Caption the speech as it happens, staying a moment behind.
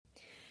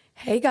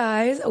Hey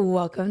guys,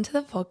 welcome to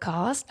the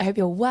podcast. I hope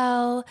you're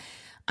well.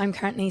 I'm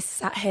currently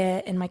sat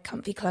here in my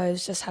comfy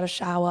clothes, just had a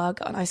shower,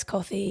 got a nice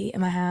coffee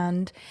in my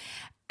hand,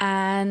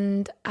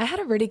 and I had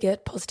a really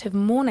good positive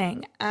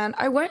morning. And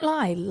I won't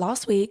lie,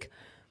 last week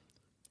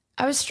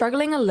I was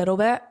struggling a little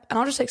bit, and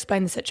I'll just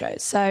explain the situation.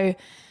 So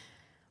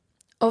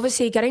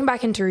obviously getting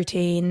back into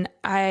routine,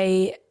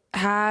 I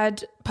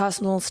had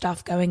personal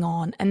stuff going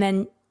on, and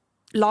then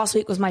last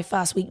week was my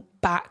first week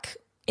back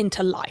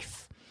into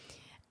life.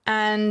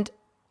 And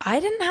I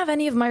didn't have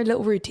any of my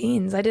little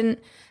routines. I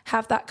didn't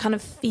have that kind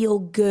of feel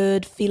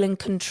good, feeling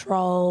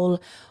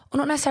control, or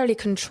not necessarily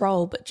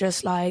control, but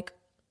just like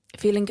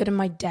feeling good in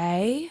my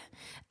day.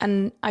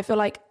 And I feel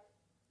like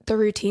the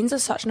routines are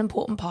such an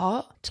important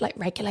part to like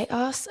regulate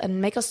us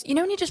and make us,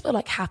 when you just feel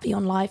like happy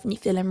on life and you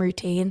feel in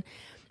routine.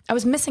 I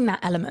was missing that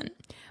element,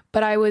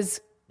 but I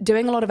was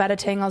doing a lot of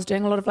editing. I was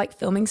doing a lot of like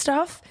filming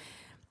stuff.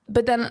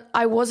 But then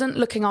I wasn't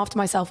looking after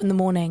myself in the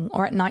morning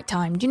or at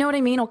nighttime. Do you know what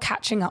I mean? Or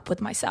catching up with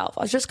myself.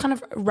 I was just kind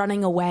of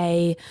running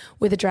away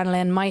with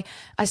adrenaline.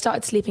 I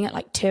started sleeping at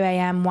like 2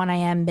 a.m., 1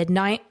 a.m.,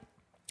 midnight.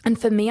 And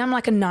for me, I'm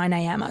like a 9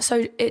 a.m.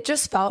 So it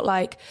just felt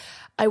like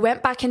I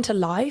went back into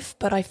life,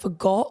 but I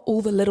forgot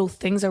all the little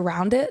things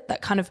around it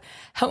that kind of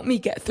helped me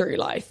get through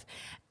life.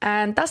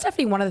 And that's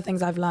definitely one of the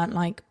things I've learned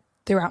like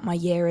throughout my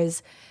year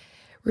is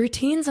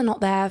routines are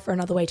not there for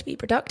another way to be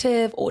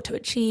productive or to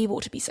achieve or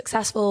to be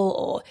successful,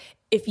 or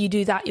if you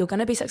do that, you're going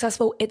to be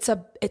successful. It's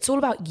all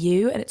about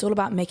you, and it's all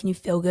about making you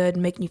feel good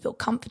and making you feel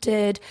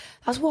comforted.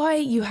 That's why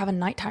you have a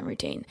nighttime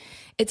routine.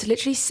 It's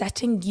literally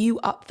setting you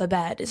up for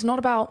bed. It's not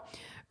about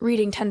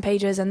reading 10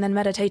 pages and then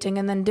meditating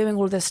and then doing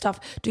all of this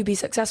stuff to be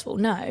successful.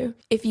 No.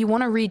 If you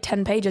want to read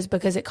 10 pages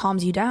because it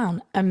calms you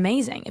down,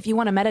 amazing. If you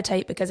want to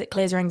meditate because it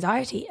clears your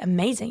anxiety,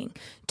 amazing.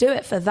 Do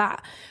it for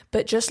that.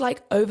 But just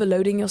like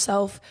overloading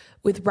yourself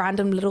with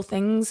random little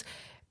things,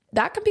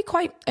 that can be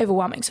quite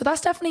overwhelming. So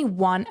that's definitely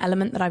one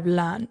element that I've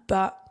learned,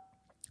 but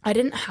I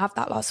didn't have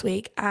that last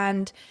week.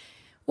 And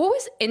what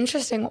was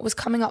interesting, what was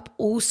coming up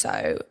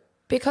also,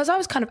 because I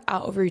was kind of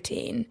out of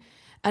routine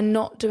and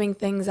not doing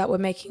things that were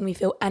making me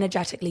feel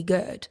energetically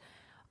good,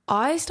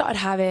 I was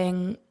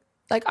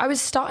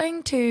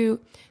starting to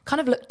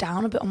kind of look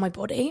down a bit on my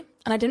body,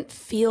 and I didn't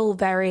feel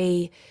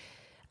very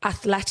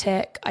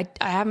athletic. I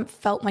haven't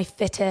felt my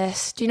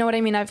fittest. Do you know what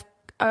I mean? I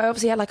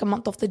obviously had like a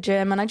month off the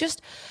gym, and I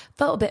just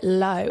felt a bit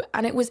low.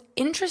 And it was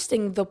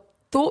interesting, the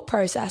thought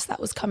process that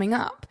was coming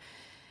up.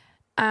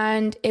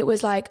 And it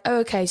was like,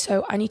 oh, okay,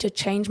 so I need to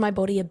change my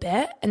body a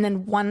bit. And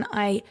then when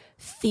I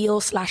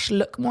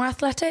feel/look more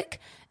athletic,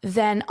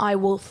 then I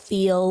will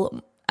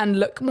feel and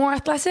look more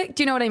athletic.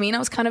 Do you know what I mean? I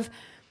was kind of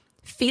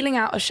feeling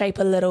out of shape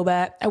a little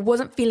bit. I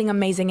wasn't feeling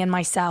amazing in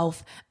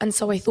myself. And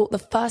so I thought the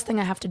first thing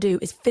I have to do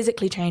is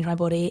physically change my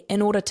body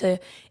in order to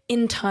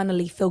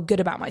internally feel good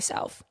about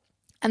myself.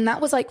 And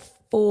that was like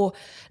for,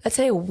 let's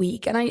say, a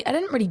week. And I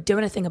didn't really do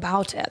anything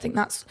about it. I think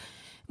that's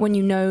when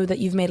you know that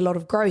you've made a lot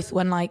of growth,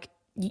 when like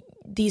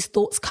these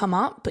thoughts come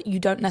up, but you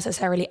don't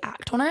necessarily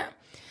act on it.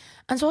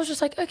 And so I was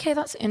just like, okay,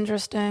 that's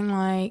interesting.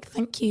 Like,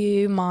 thank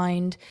you,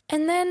 mind.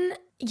 And then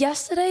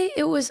yesterday,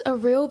 it was a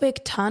real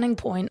big turning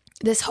point.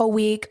 This whole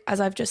week, as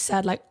I've just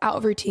said, like out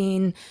of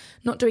routine,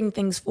 not doing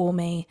things for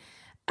me.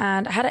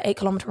 And I had an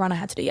 8-kilometer run I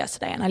had to do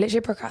yesterday, and I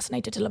literally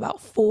procrastinated till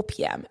about 4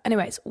 p.m.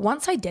 Anyways,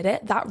 once I did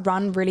it, that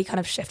run really kind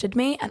of shifted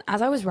me. And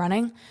as I was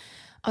running,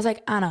 I was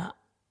like, Anna,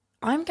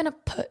 I'm going to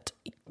put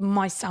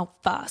myself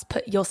first,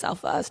 put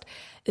yourself first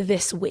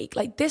this week.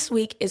 Like, this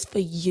week is for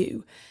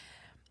you.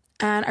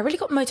 And I really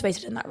got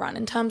motivated in that run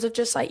in terms of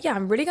just like, yeah,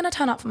 I'm really going to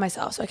turn up for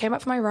myself. So I came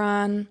up for my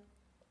run,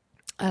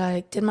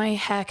 I did my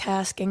hair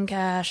care,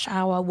 skincare,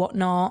 shower,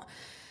 whatnot.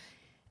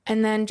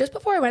 And then just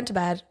before I went to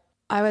bed,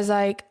 I was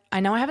like, I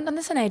know I haven't done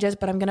this in ages,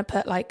 but I'm going to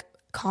put like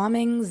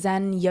calming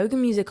Zen yoga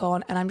music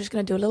on, and I'm just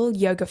going to do a little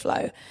yoga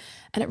flow.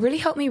 And it really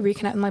helped me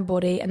reconnect with my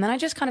body. And then I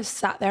just kind of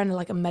sat there in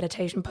like a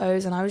meditation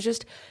pose, and I was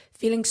just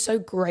feeling so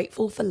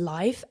grateful for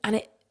life. And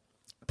it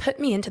put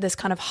me into this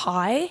kind of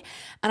high.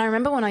 And I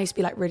remember when I used to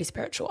be like really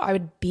spiritual, I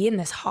would be in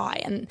this high,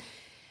 and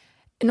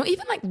not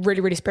even like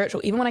really, really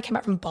spiritual. Even when I came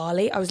back from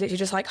Bali, I was literally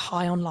just like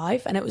high on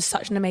life. And it was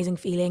such an amazing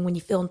feeling when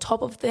you feel on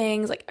top of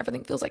things, like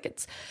everything feels like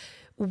it's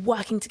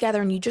working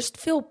together and you just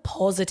feel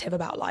positive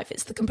about life.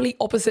 It's the complete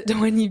opposite to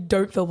when you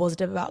don't feel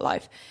positive about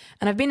life.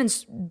 And I've been in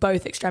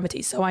both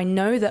extremities. So I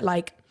know that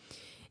like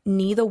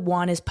neither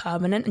one is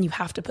permanent, and you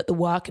have to put the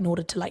work in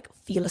order to like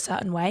feel a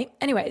certain way.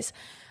 Anyways,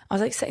 I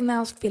was like sitting there, I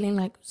was feeling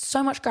like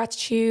so much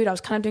gratitude. I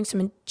was kind of doing some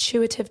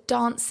intuitive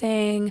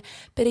dancing,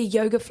 bit of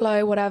yoga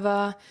flow,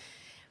 whatever.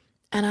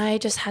 And I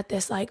just had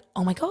this like,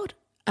 oh my God.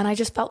 And I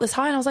just felt this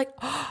high, and I was like,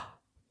 oh,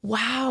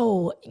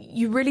 wow,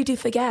 you really do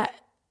forget.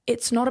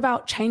 It's not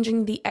about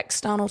changing the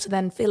external to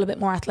then feel a bit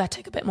more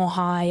athletic, a bit more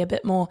high, a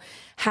bit more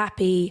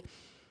happy.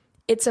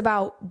 It's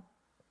about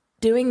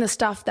doing the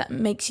stuff that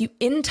makes you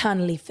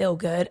internally feel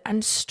good.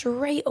 And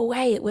straight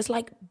away, it was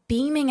like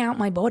beaming out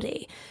my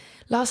body.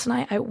 Last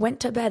night, I went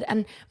to bed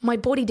and my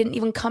body didn't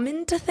even come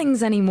into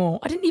things anymore.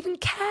 I didn't even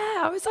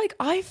care. I was like,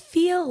 I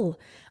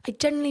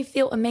genuinely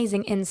feel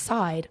amazing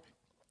inside.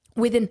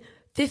 within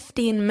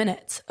 15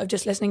 minutes of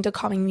just listening to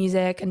calming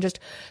music and just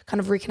kind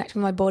of reconnecting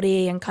with my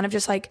body and kind of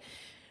just like,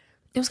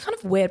 it was kind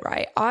of weird,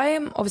 right? I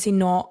am obviously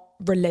not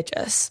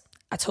religious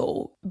at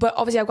all, but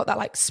obviously I've got that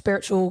like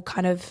spiritual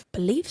kind of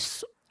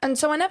beliefs. And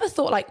so I never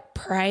thought like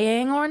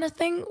praying or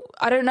anything.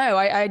 I don't know.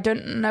 I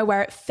don't know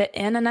where it fit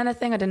in and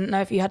anything. I didn't know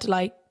if you had to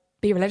like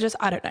be religious.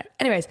 I don't know.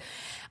 Anyways,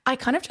 I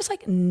kind of just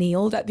like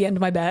kneeled at the end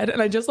of my bed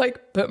and I just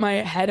like put my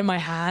head in my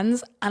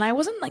hands, and I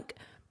wasn't like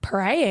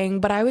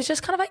praying, but I was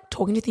just kind of like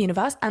talking to the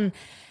universe. And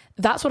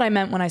that's what I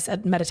meant when I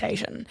said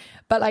meditation.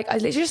 But like I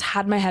literally just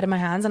had my head in my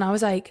hands and I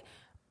was like,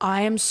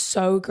 I am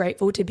so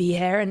grateful to be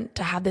here and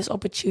to have this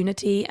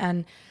opportunity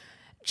and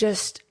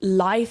just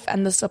life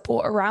and the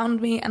support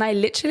around me. And I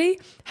literally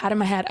had in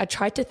my head, I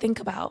tried to think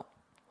about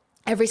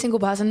every single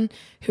person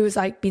who has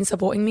like been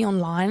supporting me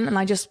online, and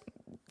I just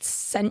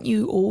sent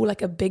you all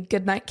like a big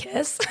goodnight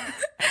kiss.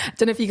 I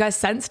don't know if you guys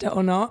sensed it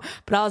or not,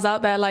 but I was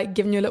out there like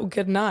giving you a little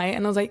good night,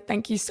 and I was like,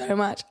 thank you so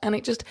much. And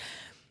it just,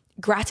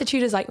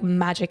 gratitude is like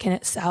magic in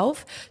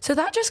itself. So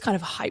that just kind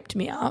of hyped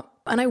me up.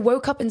 And I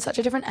woke up in such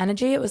a different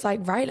energy. It was like,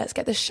 right, let's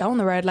get this show on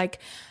the road. Like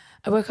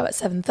I woke up at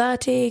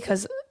 7:30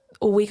 because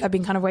all week I've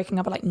been kind of waking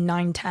up at like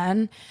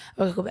 9:10.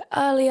 I woke up a bit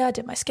earlier,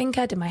 did my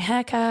skincare, did my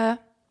hair care.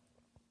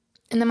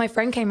 And then my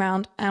friend came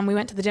around and we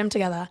went to the gym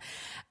together.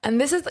 And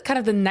this is kind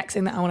of the next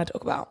thing that I want to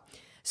talk about.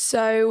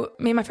 So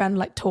me and my friend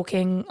like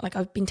talking, like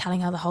I've been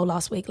telling her the whole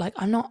last week, like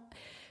I'm not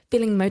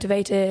feeling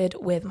motivated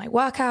with my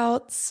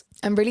workouts.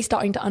 I'm really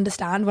starting to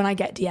understand when I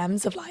get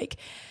DMs of like,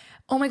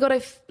 oh my God,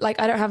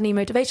 I don't have any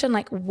motivation.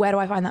 Like, where do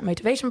I find that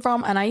motivation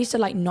from? And I used to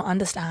like not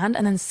understand.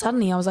 And then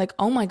suddenly I was like,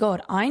 oh my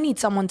God, I need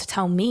someone to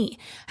tell me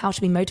how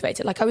to be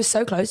motivated. Like I was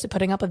so close to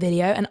putting up a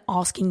video and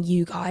asking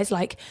you guys,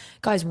 like,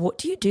 guys, what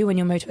do you do when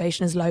your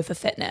motivation is low for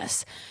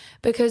fitness?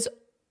 Because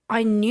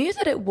I knew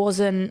that it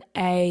wasn't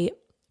a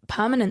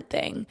permanent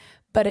thing,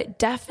 but it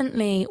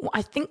definitely,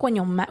 I think when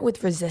you're met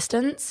with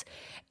resistance,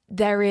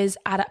 there is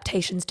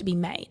adaptations to be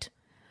made.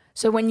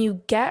 So when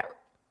you get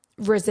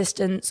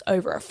resistance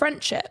over a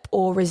friendship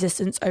or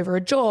resistance over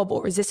a job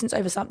or resistance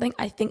over something,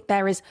 I think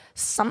there is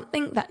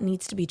something that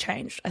needs to be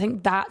changed. I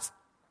think that's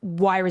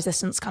why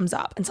resistance comes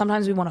up. And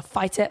sometimes we want to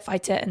fight it,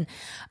 and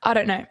I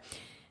don't know.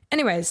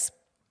 Anyways,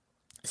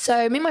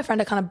 so me and my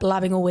friend are kind of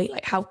blabbing all week,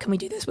 like, how can we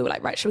do this? We were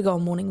like, right, should we go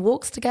on morning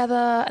walks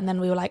together? And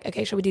then we were like,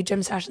 okay, should we do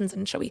gym sessions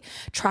and should we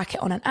track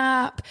it on an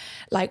app?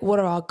 Like, what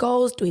are our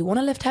goals? Do we want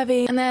to lift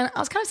heavy? And then I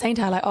was kind of saying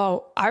to her like,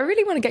 oh, I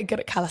really want to get good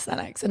at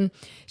calisthenics. And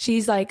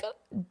she's like,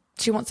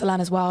 she wants to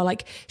learn as well.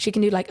 Like she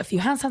can do like a few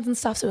handstands and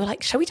stuff. So we were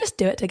like, shall we just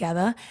do it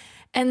together?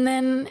 And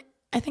then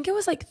I think it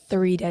was like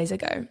 3 days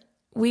ago,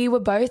 we were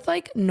both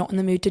like not in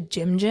the mood to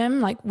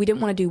gym. Like we didn't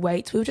want to do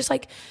weights. We were just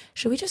like,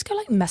 should we just go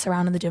like mess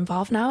around in the gym for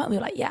half an hour? And we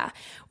were like, yeah.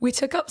 We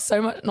took up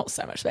not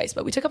so much space,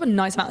 but we took up a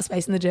nice amount of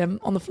space in the gym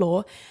on the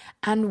floor.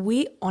 And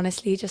we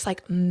honestly just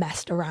like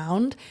messed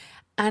around.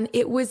 And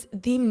it was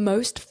the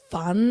most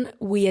fun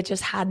we had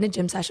just had in a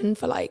gym session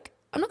for like,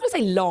 I'm not going to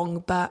say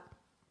long, but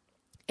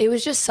it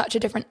was just such a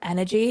different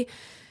energy.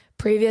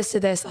 Previous to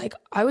this, like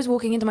I was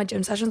walking into my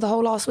gym sessions the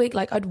whole last week,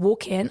 like I'd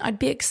walk in, I'd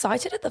be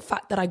excited at the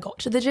fact that I got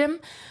to the gym.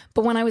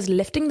 But when I was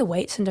lifting the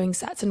weights and doing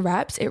sets and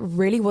reps, it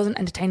really wasn't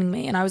entertaining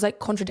me. And I was like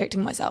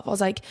contradicting myself. I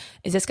was like,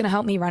 is this going to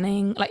help me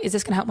running? Like, is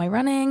this going to help my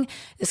running?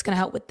 Is this going to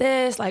help with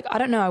this? Like, I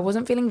don't know. I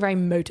wasn't feeling very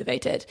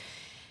motivated.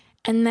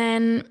 And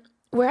then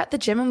we're at the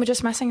gym and we're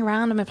just messing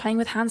around and we're playing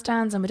with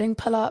handstands and we're doing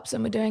pull-ups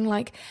and we're doing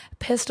like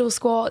pistol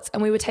squats,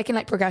 and we were taking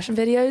like progression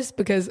videos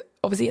because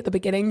obviously at the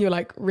beginning you're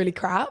like really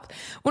crap.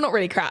 Well, not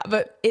really crap,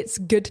 but it's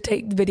good to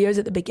take videos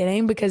at the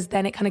beginning because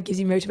then it kind of gives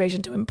you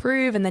motivation to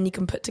improve, and then you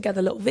can put together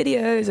little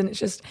videos and it's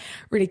just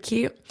really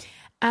cute.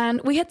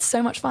 And we had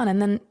so much fun. And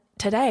then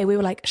today we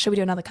were like, should we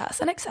do another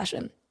calisthenics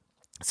session?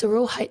 So we're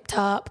all hyped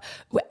up.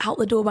 We're out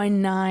the door by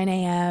 9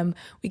 a.m.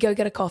 We go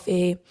get a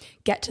coffee,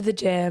 get to the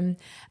gym,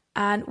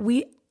 and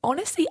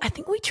honestly, I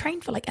think we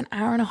trained for like an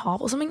hour and a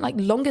half or something, like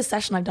longest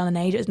session I've done in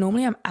ages.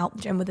 Normally I'm out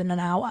the gym within an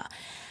hour.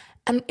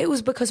 And it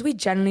was because we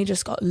generally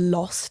just got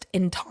lost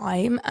in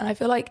time. And I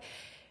feel like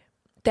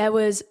there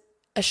was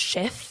a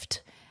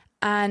shift.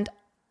 And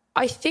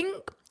I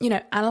think,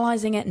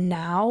 analyzing it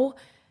now,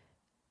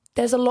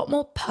 there's a lot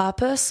more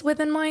purpose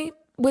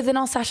within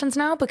our sessions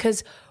now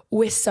because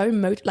we're so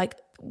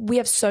we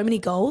have so many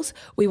goals.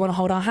 We want to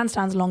hold our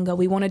handstands longer.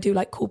 We want to do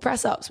like cool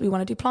press ups. We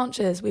want to do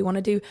planches. We want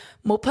to do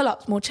more pull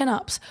ups, more chin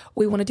ups.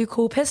 We want to do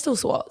cool pistol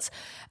squats.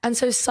 And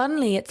so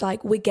suddenly it's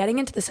like we're getting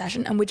into the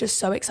session and we're just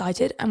so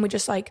excited, and we're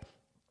just like,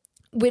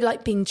 we're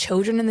like being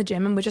children in the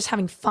gym and we're just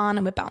having fun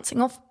and we're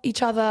bouncing off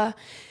each other.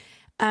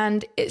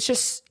 And it's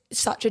just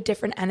such a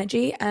different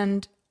energy.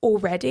 And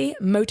already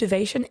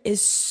motivation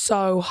is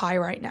so high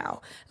right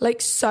now, like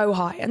so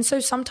high. And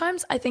so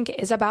sometimes I think it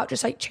is about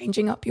just like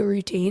changing up your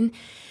routine.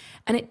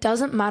 And it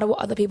doesn't matter what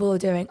other people are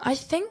doing. I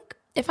think,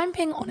 if I'm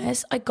being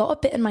honest, I got a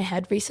bit in my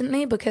head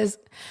recently because,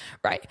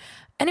 right,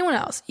 anyone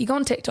else, you go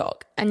on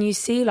TikTok and you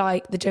see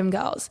like the gym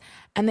girls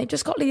and they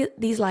just got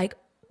these like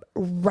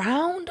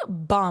round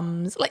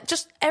bums, like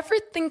just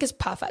everything is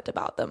perfect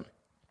about them.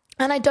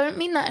 And I don't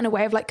mean that in a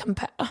way of like,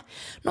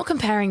 not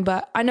comparing,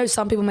 but I know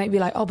some people might be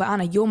like, oh, but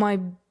Anna, you're my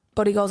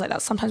body goals. Like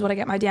that's sometimes what I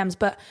get my DMs.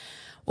 But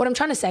what I'm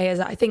trying to say is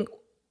that I think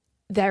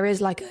there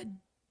is like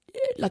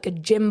a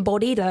gym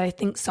body that I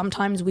think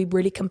sometimes we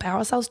really compare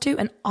ourselves to.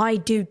 And I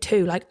do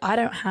too. Like I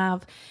don't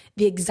have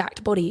the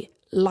exact body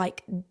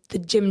like the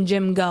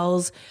gym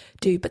girls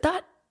do, but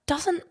that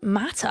doesn't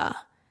matter.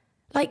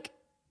 Like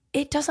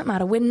it doesn't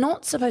matter. We're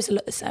not supposed to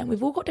look the same.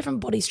 We've all got different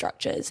body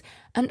structures.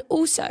 And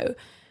also,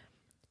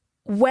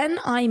 when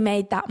I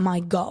made that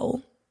my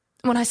goal,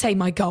 when I say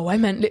my goal, I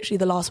meant literally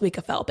the last week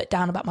I felt a bit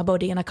down about my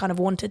body and I kind of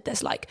wanted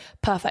this like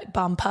perfect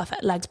bum,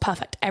 perfect legs,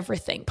 perfect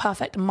everything,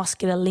 perfect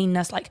muscular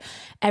leanness, like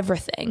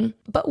everything.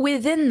 But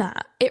within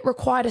that, it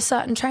required a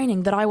certain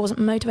training that I wasn't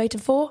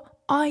motivated for.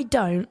 I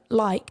don't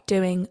like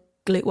doing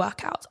glute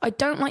workouts. I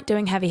don't like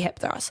doing heavy hip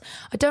thrusts.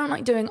 I don't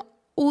like doing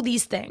all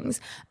these things.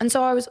 And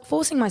so I was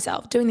forcing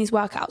myself doing these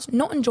workouts,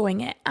 not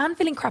enjoying it and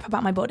feeling crap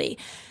about my body.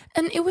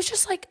 And it was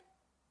just like,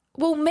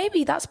 well,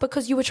 maybe that's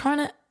because you were trying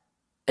to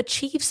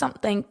achieve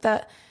something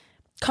that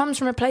comes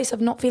from a place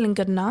of not feeling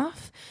good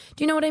enough.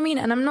 Do you know what I mean?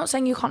 And I'm not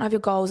saying you can't have your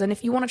goals. And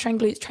if you want to train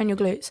glutes, train your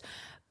glutes.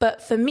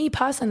 But for me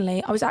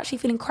personally, I was actually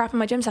feeling crap in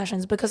my gym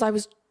sessions because I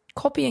was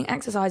copying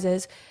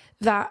exercises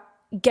that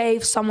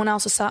gave someone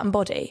else a certain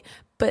body.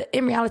 But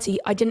in reality,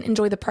 I didn't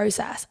enjoy the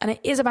process. And it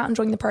is about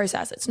enjoying the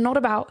process. It's not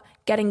about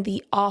getting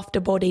the after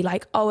body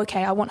like, oh,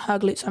 okay, I want her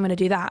glutes, so I'm going to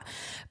do that.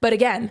 But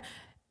again,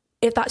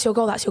 if that's your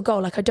goal, that's your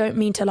goal. Like, I don't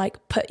mean to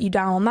like put you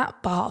down on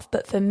that path.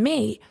 But for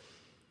me,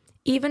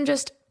 even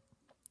just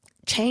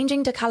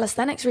changing to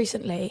calisthenics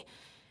recently,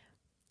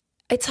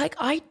 it's like,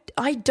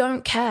 I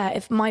don't care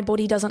if my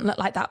body doesn't look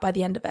like that by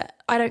the end of it.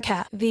 I don't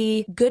care.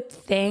 The good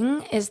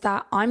thing is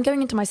that I'm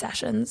going into my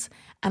sessions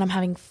and I'm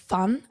having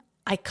fun.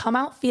 I come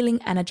out feeling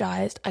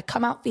energized. I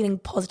come out feeling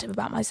positive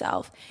about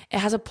myself. It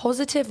has a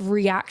positive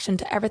reaction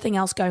to everything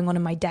else going on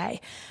in my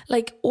day.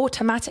 Like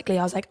automatically,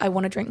 I was like, I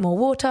want to drink more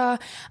water.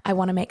 I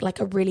want to make like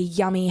a really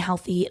yummy,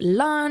 healthy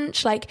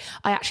lunch. Like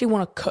I actually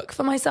want to cook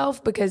for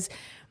myself because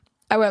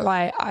I won't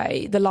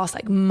lie, the last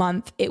like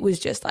month, it was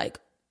just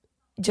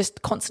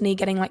constantly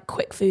getting like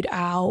quick food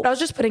out. I was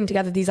just putting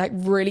together these like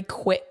really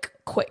quick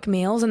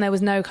meals and there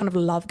was no kind of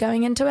love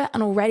going into it.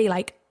 And already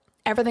like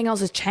everything else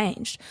has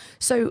changed.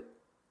 So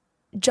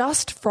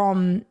just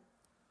from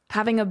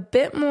having a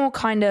bit more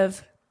kind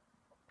of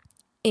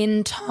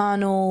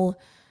internal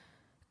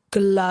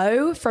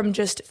glow from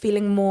just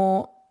feeling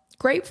more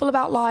grateful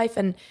about life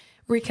and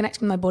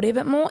reconnecting with my body a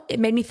bit more, it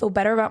made me feel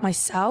better about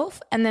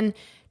myself. And then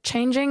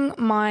changing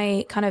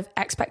my kind of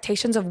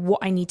expectations of what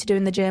I need to do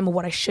in the gym or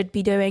what I should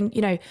be doing.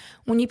 You know,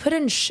 when you put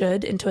in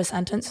should into a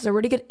sentence, it's a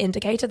really good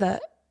indicator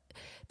that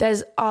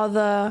there's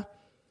other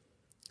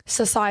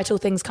societal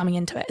things coming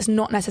into it. It's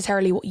not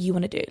necessarily what you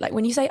want to do. Like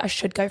when you say I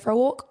should go for a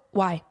walk,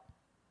 why?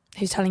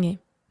 Who's telling you?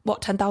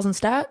 What, 10,000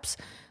 steps?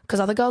 Because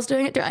other girls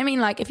doing it? I mean,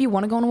 like if you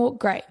want to go on a walk,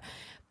 great.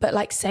 But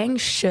like saying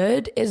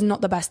should is not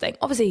the best thing.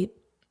 Obviously,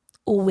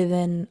 all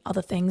within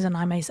other things, and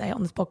I may say it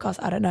on this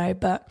podcast, I don't know.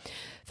 But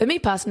for me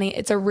personally,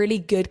 it's a really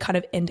good kind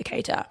of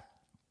indicator.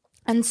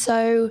 And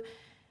so,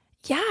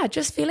 yeah,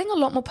 just feeling a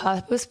lot more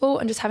purposeful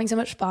and just having so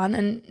much fun.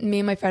 And me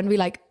and my friend, we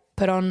like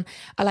put on,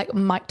 I like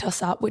mic'd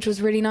us up, which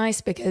was really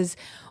nice because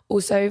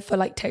also for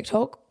like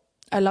TikTok,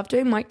 I love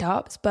doing mic'd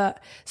ups,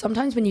 but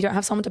sometimes when you don't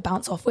have someone to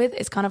bounce off with,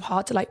 it's kind of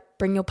hard to like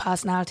bring your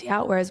personality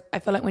out. Whereas I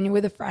feel like when you're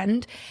with a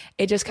friend,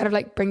 it just kind of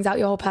like brings out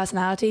your whole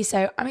personality.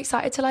 So I'm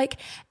excited to like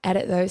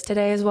edit those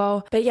today as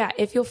well. But yeah,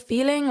 if you're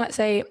feeling, let's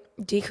say,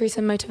 decrease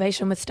in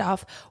motivation with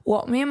stuff,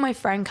 what me and my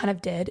friend kind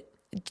of did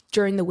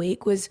during the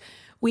week was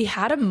we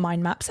had a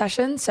mind map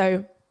session.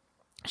 So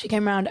she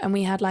came around and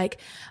we had like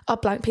our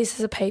blank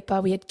pieces of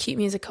paper. We had cute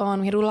music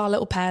on. We had all our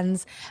little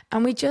pens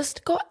and we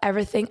just got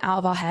everything out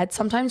of our head.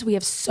 Sometimes we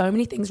have so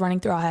many things running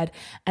through our head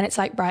and it's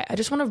like, right, I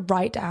just want to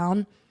write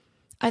down.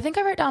 I think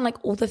I wrote down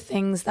like all the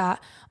things that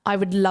I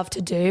would love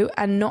to do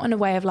and not in a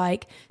way of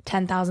like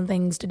 10,000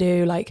 things to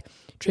do, like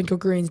drink your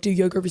greens, do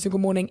yoga every single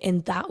morning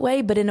in that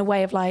way, but in a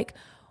way of like,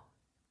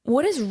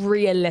 what is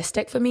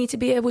realistic for me to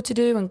be able to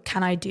do and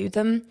can I do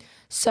them?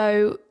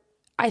 So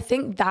I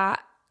think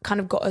that kind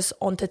of got us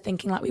onto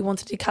thinking like we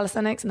wanted to do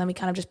calisthenics and then we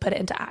kind of just put it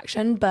into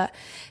action. But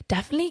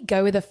definitely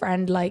go with a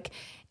friend. Like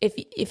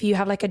if you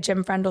have like a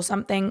gym friend or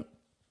something,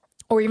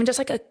 or even just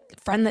like a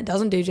friend that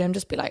doesn't do gym,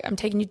 just be like, I'm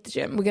taking you to the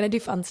gym. We're going to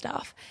do fun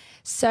stuff.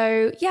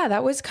 So yeah,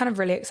 that was kind of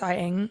really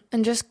exciting.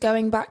 And just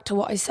going back to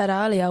what I said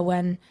earlier,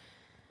 when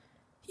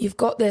you've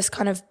got this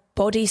kind of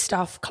body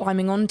stuff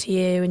climbing onto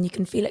you and you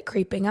can feel it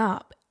creeping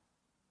up,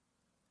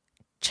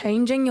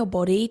 changing your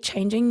body,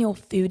 changing your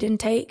food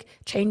intake,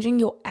 changing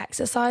your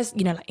exercise,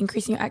 you know, like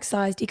increasing your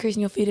exercise,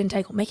 decreasing your food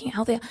intake or making it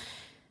healthier,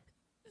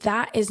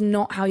 that is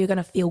not how you're going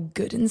to feel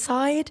good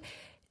inside.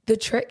 The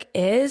trick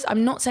is,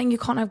 I'm not saying you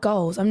can't have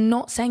goals. I'm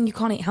not saying you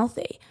can't eat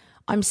healthy.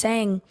 I'm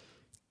saying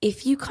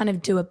if you kind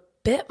of do a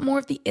bit more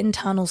of the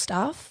internal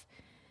stuff,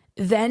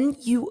 then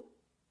you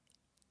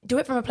do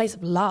it from a place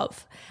of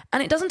love.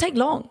 And it doesn't take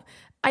long.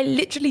 I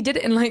literally did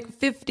it in like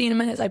 15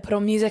 minutes. I put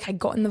on music, I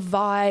got in the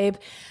vibe.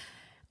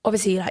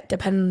 obviously like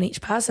depending on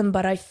each person,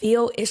 but I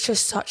feel it's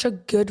just such a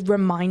good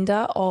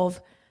reminder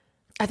of,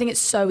 I think it's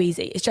so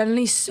easy. It's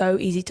generally so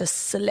easy to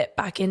slip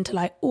back into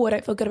like, oh, I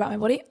don't feel good about my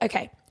body.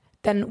 Okay,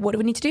 then what do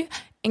we need to do?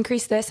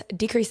 Increase this,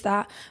 decrease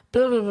that,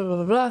 blah, blah, blah,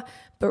 blah, blah.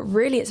 But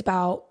really it's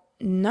about,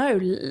 no,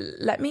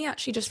 let me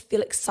actually just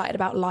feel excited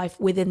about life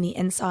within the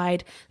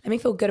inside. Let me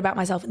feel good about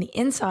myself in the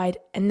inside.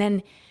 And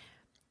then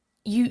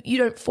you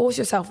don't force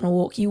yourself on a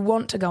walk. You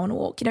want to go on a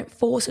walk. You don't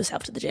force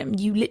yourself to the gym.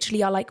 You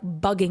literally are like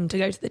bugging to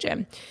go to the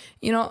gym.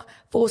 You're not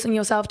forcing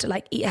yourself to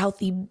like eat a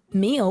healthy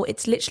meal.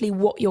 It's literally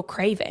what you're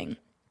craving.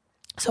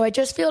 So I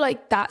just feel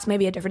like that's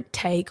maybe a different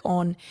take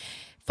on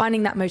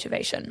finding that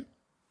motivation.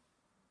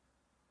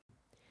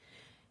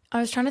 I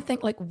was trying to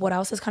think like what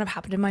else has kind of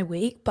happened in my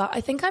week, but I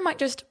think I might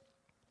just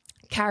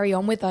carry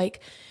on with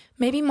like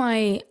maybe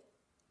my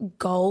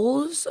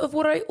goals of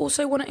what I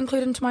also want to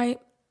include into my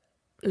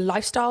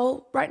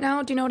lifestyle right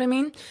now. Do you know what I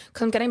mean?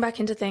 Because I'm getting back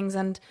into things.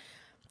 And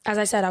as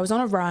I said, I was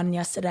on a run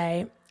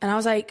yesterday and I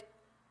was like,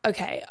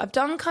 okay, I've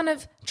done kind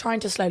of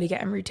trying to slowly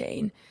get in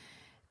routine.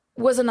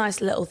 Was a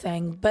nice little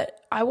thing,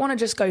 but I want to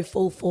just go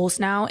full force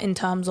now in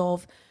terms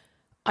of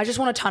I just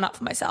want to turn up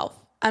for myself,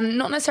 and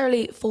not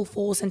necessarily full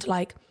force into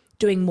like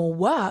doing more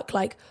work,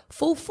 like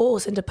full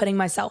force into putting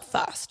myself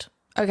first.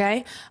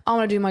 Okay. I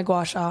want to do my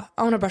gua sha.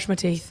 I want to brush my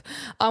teeth.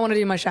 I want to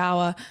do my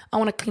shower. I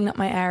want to clean up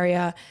my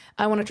area.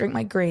 I want to drink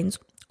my greens,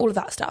 all of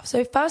that stuff.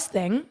 So first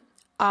thing,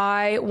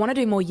 I want to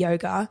do more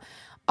yoga.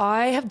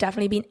 I have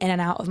definitely been in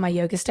and out of my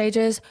yoga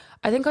stages.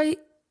 I think I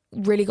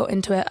really got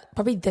into it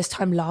probably this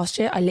time last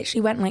year. I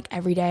literally went like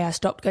every day. I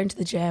stopped going to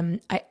the gym.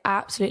 I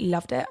absolutely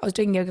loved it. I was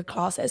doing yoga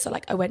classes. So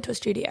like I went to a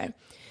studio.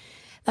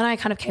 Then I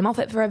kind of came off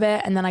it for a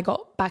bit and then I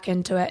got back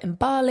into it in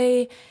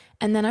Bali.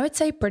 And then I would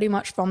say pretty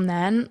much from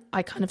then,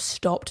 I kind of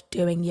stopped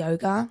doing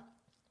yoga.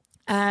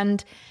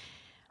 And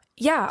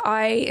yeah,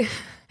 I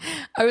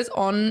was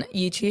on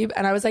YouTube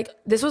and I was like,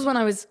 this was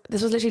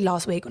literally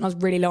last week when I was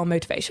really low on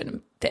motivation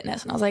and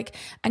fitness. And I was like,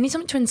 I need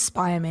something to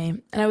inspire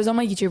me. And I was on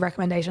my YouTube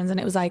recommendations and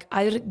it was like,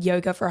 I did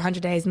yoga for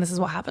 100 days and this is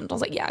what happened. I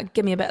was like, yeah,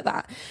 give me a bit of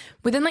that.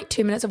 Within like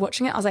 2 minutes of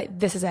watching it, I was like,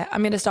 this is it.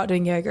 I'm going to start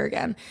doing yoga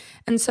again.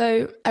 And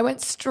so I went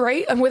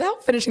straight, and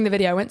without finishing the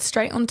video, I went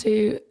straight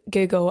onto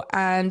Google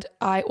and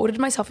I ordered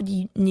myself a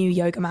new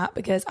yoga mat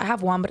because I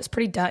have one, but it's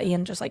pretty dirty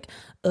and just like,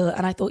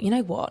 and I thought, you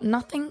know what?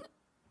 Nothing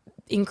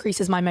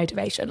increases my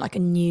motivation like a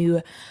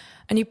new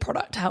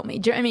product to help me.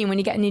 Do you know what I mean? When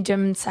you get a new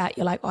gym set,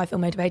 you're like, oh, I feel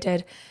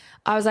motivated.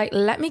 I was like,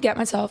 let me get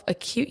myself a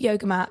cute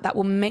yoga mat that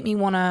will make me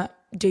want to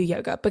do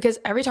yoga, because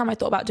every time I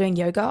thought about doing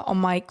yoga on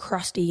my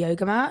crusty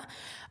yoga mat,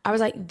 I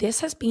was like, this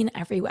has been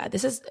everywhere.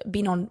 This has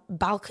been on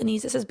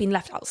balconies. This has been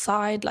left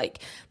outside. Like,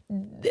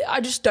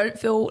 I just don't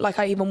feel like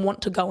I even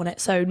want to go on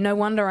it. So no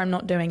wonder I'm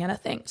not doing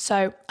anything.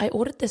 So I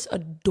ordered this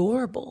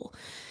adorable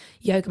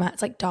yoga mat.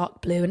 It's like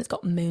dark blue and it's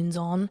got moons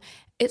on.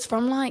 It's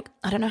from like,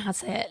 I don't know how to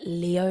say it,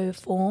 Leo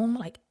form,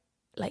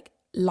 like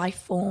life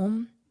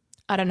form.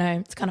 I don't know.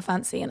 It's kind of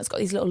fancy and it's got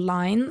these little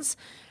lines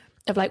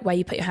of like where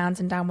you put your hands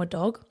in downward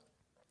dog.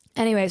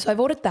 Anyway, so I've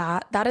ordered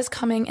that. That is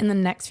coming in the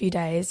next few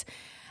days.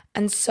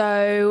 And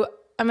so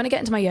I'm going to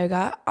get into my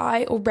yoga.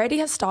 I already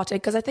have started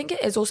because I think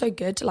it is also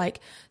good to like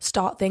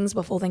start things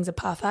before things are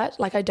perfect.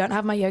 Like I don't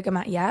have my yoga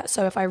mat yet.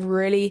 So if I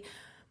really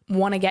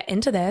want to get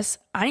into this,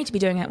 I need to be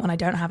doing it when I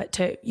don't have it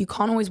too. You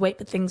can't always wait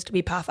for things to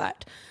be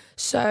perfect.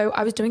 So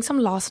I was doing some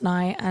last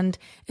night and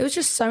it was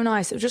just so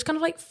nice. It was just kind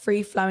of like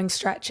free flowing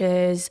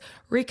stretches,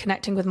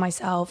 reconnecting with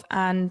myself.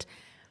 And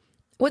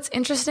what's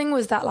interesting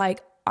was that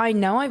like, I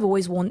know I've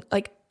always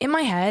like in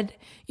my head,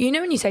 you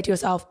know, when you say to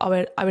yourself,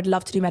 I would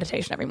love to do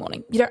meditation every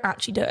morning. You don't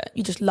actually do it.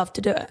 You just love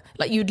to do it.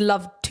 Like you'd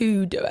love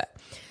to do it.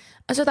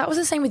 And so that was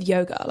the same with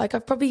yoga. Like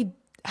I've probably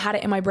had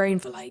it in my brain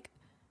for like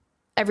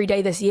every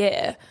day this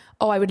year.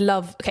 Oh, I would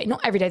love, okay,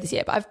 not every day this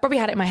year, but I've probably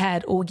had it in my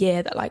head all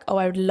year that like, oh,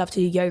 I would love to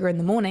do yoga in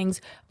the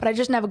mornings, but I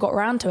just never got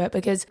around to it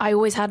because I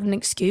always had an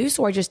excuse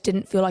or I just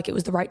didn't feel like it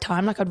was the right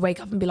time. Like I'd wake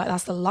up and be like,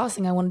 that's the last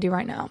thing I want to do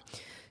right now.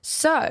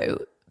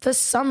 So for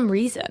some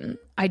reason,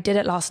 I did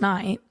it last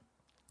night.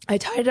 I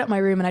tidied up my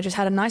room and I just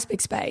had a nice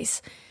big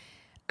space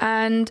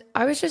and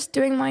I was just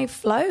doing my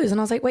flows and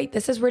I was like, wait,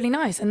 this is really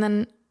nice. And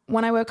then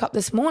when I woke up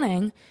this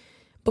morning,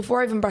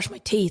 before I even brushed my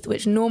teeth,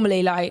 which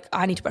normally like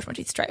I need to brush my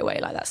teeth straight away,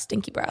 like that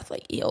stinky breath,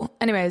 like eel.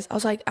 Anyways, I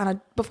was like, Anna,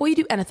 before you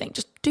do anything,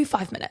 just do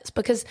 5 minutes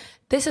because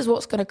this is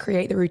what's going to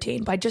create the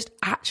routine by just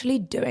actually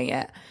doing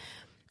it.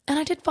 And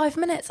I did 5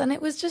 minutes and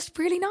it was just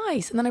really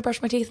nice. And then I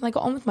brushed my teeth and I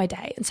got on with my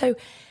day. And so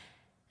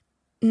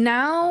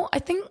now I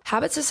think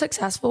habits are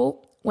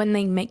successful when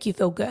they make you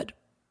feel good,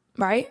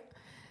 right?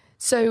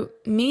 So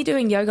me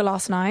doing yoga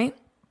last night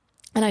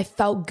and I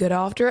felt good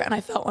after it and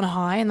I felt on a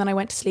high and then I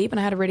went to sleep and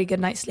I had a really good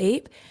night's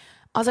sleep.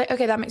 I was like,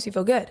 okay, that makes me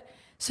feel good.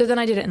 So then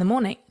I did it in the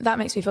morning. That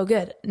makes me feel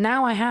good.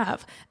 Now I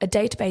have a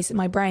database in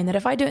my brain that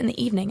if I do it in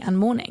the evening and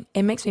morning,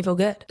 it makes me feel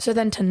good. So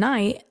then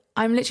tonight,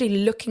 I'm literally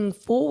looking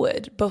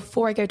forward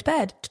before I go to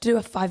bed to do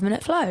a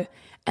 5-minute flow.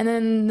 And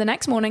then the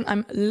next morning,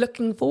 I'm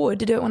looking forward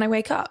to do it when I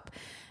wake up.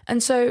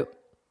 And so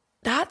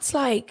that's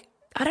like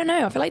I don't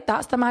know. I feel like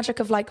that's the magic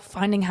of like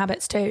finding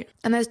habits too.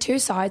 And there's two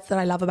sides that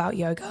I love about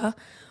yoga.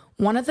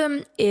 One of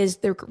them is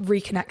the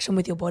reconnection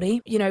with your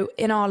body. You know,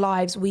 in our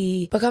lives,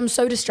 we become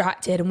so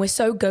distracted and we're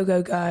so go,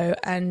 go, go.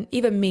 And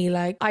even me,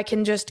 like I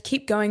can just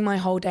keep going my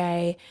whole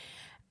day.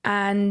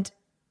 And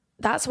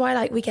that's why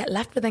like we get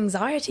left with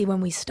anxiety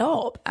when we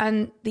stop.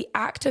 And the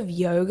act of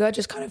yoga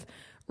just kind of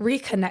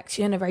reconnects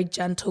you in a very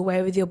gentle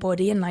way with your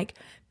body and like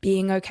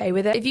being okay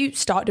with it. If you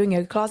start doing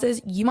yoga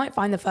classes, you might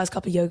find the first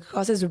couple of yoga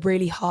classes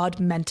really hard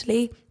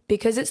mentally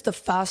because it's the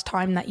first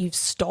time that you've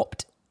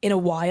stopped in a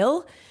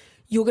while.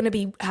 You're going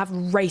to have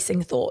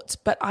racing thoughts,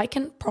 but I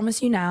can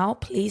promise you now,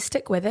 please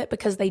stick with it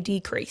because they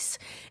decrease.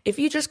 If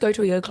you just go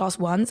to a yoga class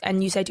once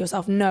and you say to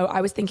yourself, no,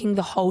 I was thinking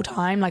the whole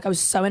time, like I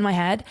was so in my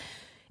head,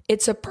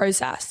 it's a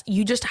process.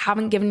 You just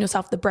haven't given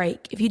yourself the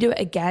break. If you do it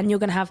again, you're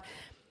going to have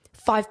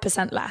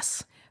 5%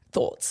 less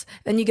thoughts.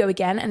 Then you go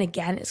again and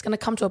again. It's going to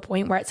come to a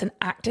point where it's an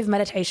active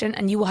meditation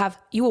and you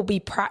will be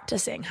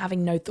practicing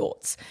having no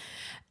thoughts.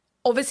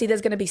 Obviously, there's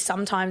going to be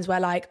some times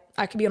where like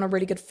I could be on a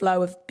really good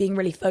flow of being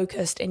really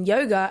focused in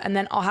yoga and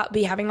then I'll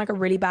be having like a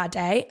really bad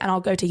day and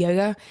I'll go to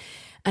yoga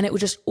and it will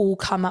just all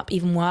come up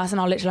even worse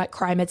and I'll literally like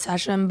cry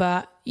mid-session.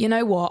 But you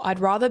know what? I'd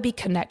rather be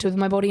connected with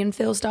my body and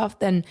feel stuff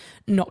than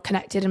not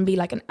connected and be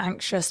like an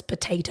anxious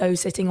potato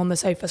sitting on the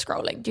sofa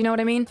scrolling. Do you know what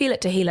I mean? Feel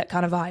it to heal it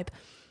kind of vibe.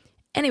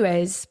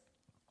 Anyways,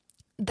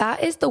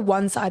 that is the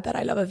one side that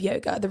I love of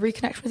yoga, the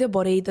reconnection with your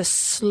body, the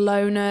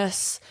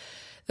slowness,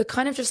 the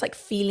kind of just like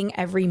feeling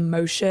every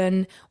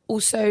motion.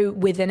 Also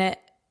within it,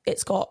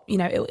 it's got, you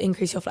know, it'll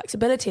increase your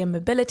flexibility and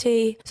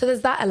mobility. So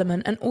there's that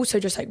element and also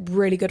just like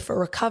really good for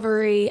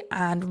recovery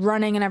and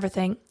running and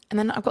everything. And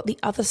then I've got the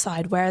other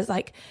side, whereas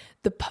like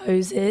the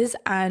poses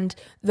and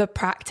the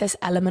practice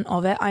element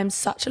of it, I'm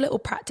such a little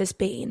practice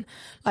bean.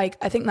 Like,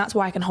 I think that's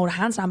why I can hold a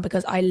handstand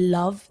because I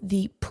love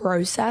the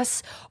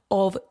process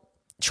of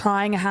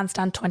trying a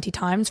handstand 20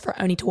 times for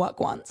only to work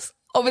once.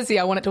 Obviously,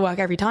 I want it to work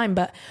every time,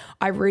 but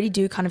I really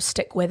do kind of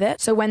stick with it.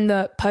 So when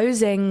the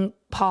posing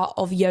part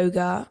of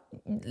yoga,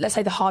 let's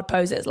say the hard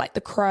poses like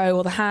the crow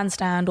or the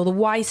handstand or the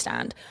Y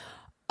stand,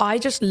 I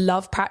just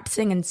love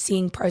practicing and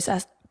seeing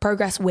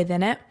progress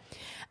within it.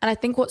 And I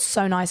think what's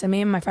so nice, and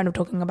me and my friend were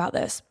talking about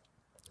this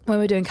when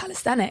we were doing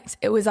calisthenics,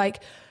 it was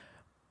like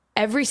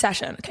every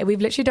session, okay,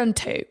 we've literally done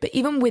 2, but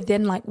even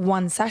within like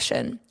one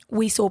session,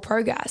 we saw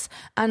progress.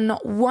 And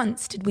not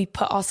once did we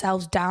put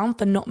ourselves down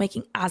for not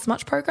making as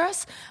much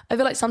progress. I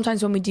feel like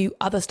sometimes when we do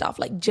other stuff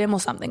like gym or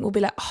something, we'll be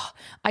like, oh,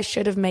 I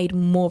should have made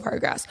more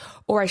progress,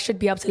 or I should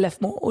be able to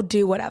lift more or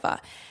do whatever.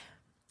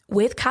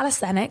 With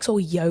calisthenics or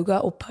yoga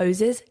or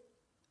poses,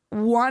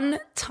 one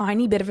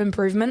tiny bit of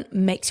improvement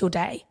makes your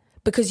day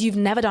because you've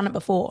never done it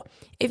before.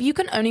 If you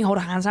can only hold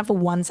a handstand for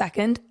 1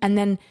 second and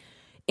then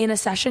in a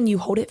session you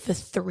hold it for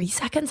 3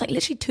 seconds, like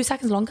literally 2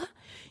 seconds longer,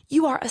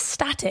 you are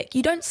ecstatic.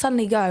 You don't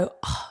suddenly go,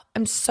 oh,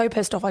 I'm so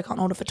pissed off I can't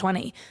hold it for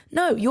 20.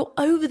 No, you're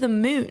over the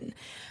moon.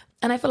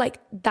 And I feel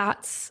like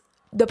that's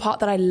the part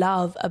that I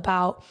love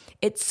about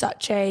it's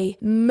such a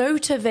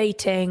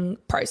motivating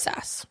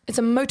process. It's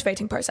a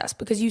motivating process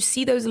because you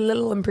see those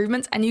little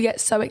improvements and you get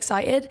so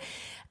excited.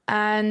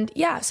 And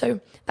yeah,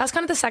 so that's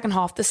kind of the second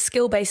half, the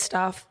skill-based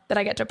stuff that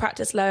I get to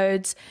practice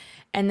loads.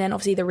 And then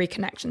obviously the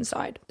reconnection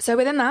side. So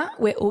within that,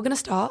 we're all going to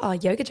start our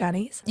yoga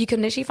journeys. You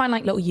can literally find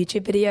like little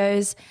YouTube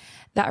videos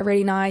that are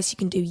really nice. You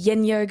can do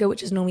yin yoga,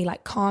 which is normally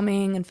like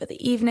calming and for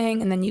the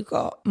evening. And then you've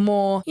got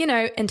more, you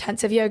know,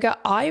 intensive yoga.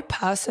 I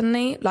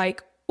personally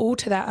like all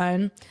to their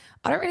own.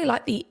 I don't really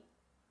like the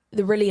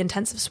really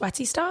intensive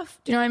sweaty stuff.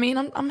 Do you know what I mean?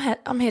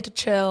 I'm here to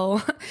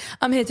chill.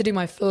 I'm here to do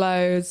my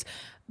flows.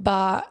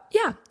 But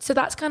yeah, so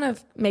that's kind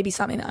of maybe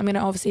something that I'm going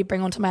to obviously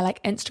bring onto my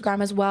like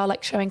Instagram as well,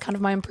 like showing kind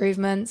of my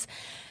improvements.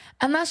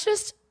 And that's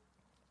just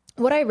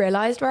what I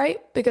realized, right?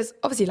 Because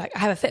obviously like I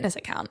have a fitness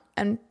account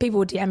and people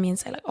would DM me and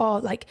say like, oh,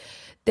 like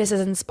this has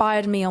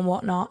inspired me and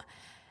whatnot.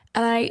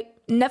 And I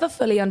never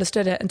fully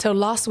understood it until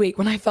last week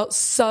when I felt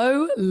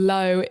so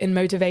low in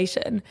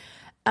motivation.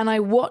 And I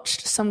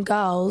watched some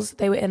girls,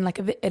 they were in like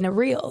in a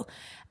reel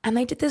and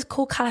they did this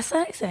cool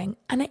calisthenics thing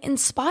and it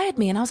inspired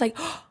me. And I was like,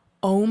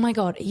 oh my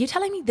God, are you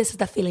telling me this is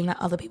the feeling that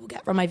other people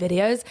get from my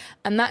videos?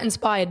 And that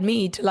inspired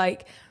me to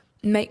like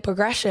make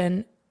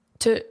progression,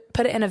 to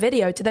put it in a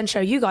video, to then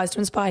show you guys, to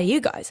inspire you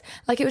guys.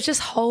 Like it was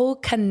just whole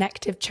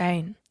connective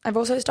chain. I've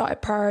also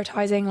started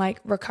prioritizing like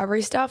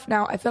recovery stuff.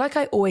 Now, I feel like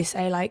I always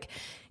say like,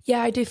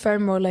 yeah, I do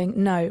foam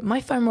rolling. No, my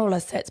foam roller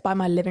sits by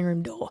my living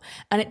room door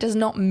and it does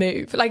not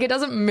move. Like it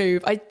doesn't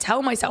move. I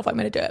tell myself I'm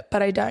going to do it,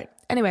 but I don't.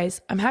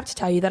 Anyways, I'm happy to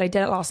tell you that I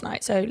did it last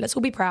night. So let's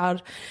all be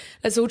proud.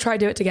 Let's all try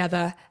to do it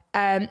together.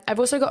 I've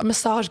also got a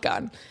massage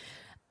gun.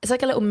 It's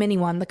like a little mini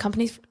one. The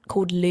company's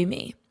called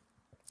Lumi.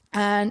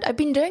 And I've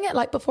been doing it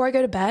like before I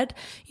go to bed,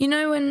 you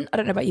know, and I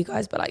don't know about you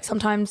guys, but like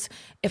sometimes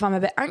if I'm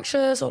a bit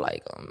anxious or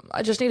like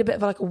I just need a bit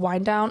of like a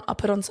wind down, I'll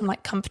put on some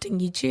like comforting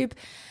YouTube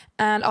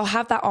and I'll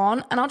have that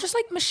on and I'll just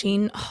like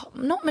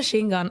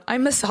I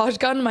massage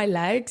gun my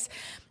legs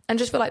and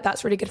just feel like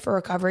that's really good for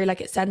recovery.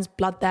 Like it sends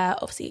blood there,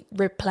 obviously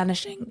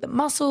replenishing the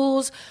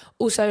muscles,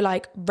 also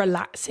like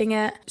relaxing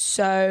it.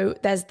 So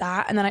there's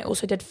that. And then I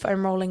also did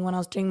foam rolling when I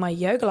was doing my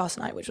yoga last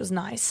night, which was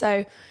nice.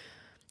 So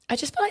I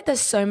just feel like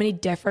there's so many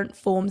different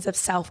forms of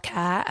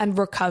self-care, and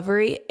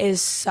recovery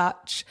is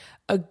such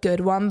a good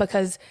one,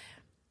 because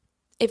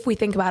if we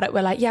think about it,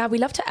 we're like, yeah, we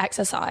love to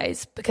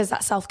exercise because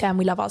that's self-care and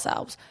we love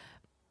ourselves.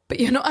 But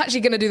you're not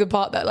actually going to do the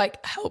part that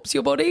like helps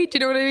your body. Do you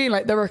know what I mean?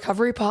 Like the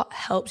recovery part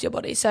helps your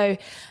body. So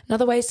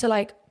another ways to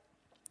like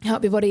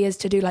help your body is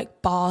to do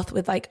like bath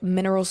with like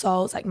mineral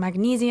salts, like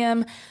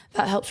magnesium.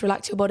 That helps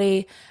relax your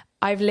body.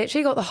 I've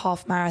literally got the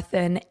half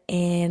marathon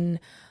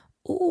in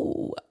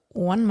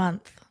 1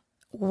 month.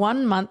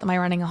 1 month am I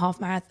running a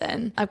half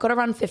marathon. I've got to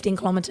run 15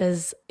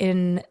 kilometers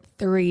in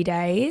 3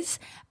 days.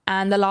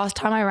 And the last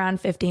time I ran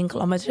 15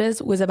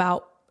 kilometers was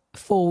about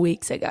 4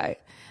 weeks ago.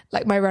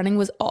 Like my running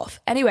was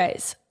off.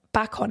 Anyways,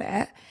 back on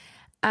it.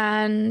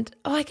 And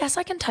I guess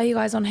I can tell you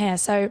guys on here.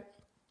 So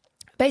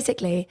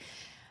basically,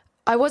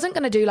 I wasn't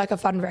going to do like a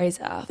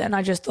fundraiser. Then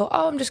I just thought,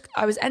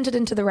 I was entered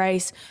into the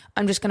race.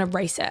 I'm just going to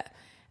race it.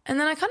 And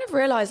then I kind of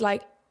realized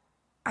like,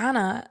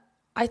 Anna,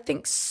 I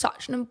think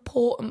such an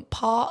important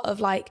part of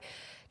like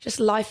just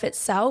life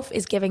itself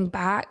is giving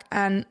back.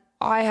 And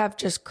I have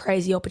just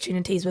crazy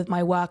opportunities with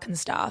my work and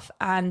stuff.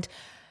 And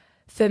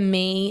for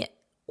me,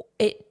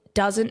 it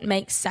doesn't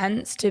make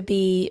sense to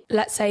be,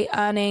 let's say,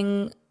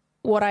 earning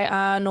what I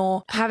earn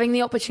or having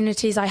the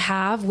opportunities I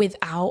have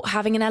without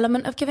having an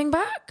element of giving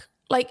back.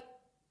 Like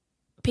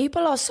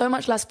people are so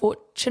much less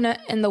fortunate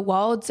in the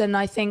world. And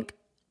I think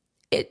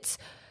it's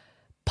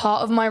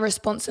part of my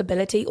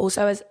responsibility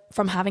also as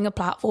from having a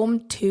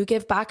platform to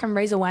give back and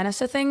raise awareness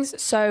to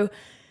things. So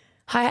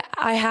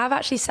I have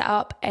actually set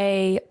up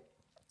a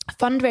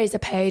fundraiser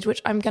page,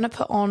 which I'm going to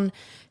put on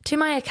to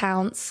my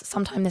accounts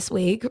sometime this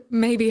week,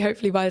 maybe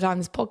hopefully by the time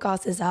this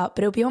podcast is up,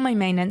 but it'll be on my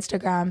main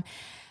Instagram.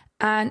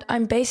 And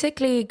I'm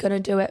basically going to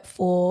do it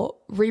for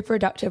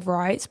reproductive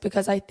rights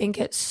because I think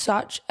it's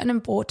such an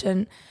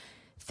important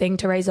thing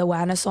to raise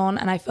awareness on.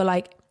 And I feel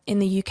like in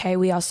the UK,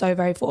 we are so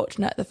very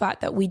fortunate, the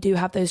fact that we do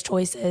have those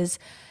choices,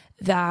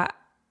 that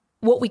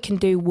what we can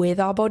do with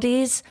our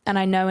bodies. And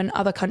I know in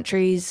other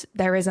countries,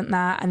 there isn't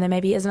that, and there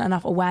maybe isn't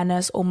enough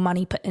awareness or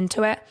money put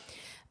into it.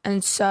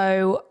 And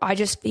so I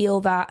just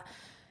feel that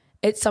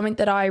it's something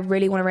that I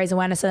really want to raise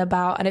awareness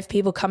about. And if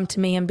people come to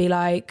me and be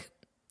like,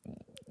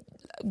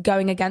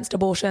 going against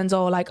abortions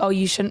or like, oh,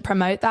 you shouldn't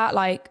promote that,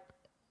 like,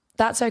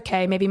 that's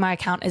okay. Maybe my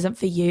account isn't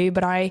for you,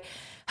 but I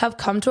have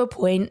come to a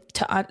point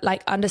to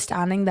like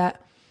understanding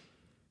that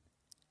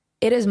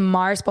it is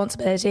my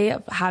responsibility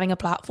of having a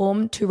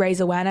platform to raise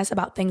awareness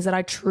about things that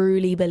I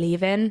truly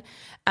believe in.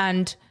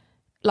 And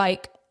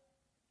like,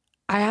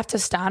 I have to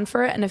stand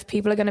for it. And if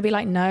people are going to be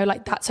like, no,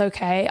 like that's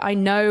okay. I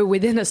know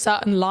within a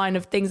certain line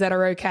of things that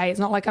are okay. It's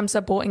not like I'm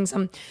supporting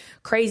some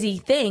crazy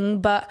thing,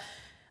 but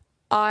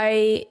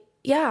I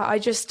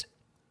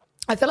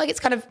feel like it's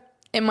kind of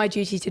in my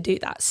duty to do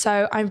that.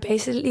 So I'm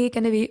basically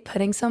going to be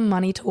putting some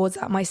money towards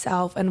that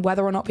myself, and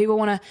whether or not people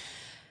want to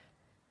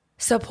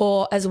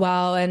support as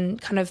well and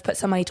kind of put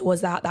some money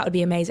towards that, that would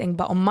be amazing.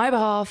 But on my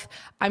behalf,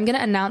 I'm going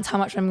to announce how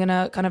much I'm going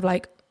to kind of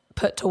like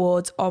put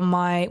towards on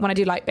my, when I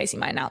do like basically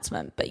my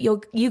announcement. But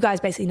you guys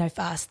basically know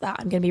first that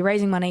I'm going to be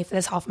raising money for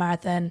this half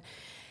marathon.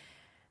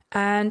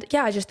 And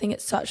yeah, I just think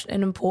it's such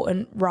an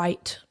important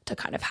right to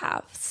kind of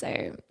have.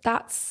 So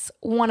that's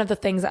one of the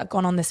things that have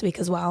gone on this week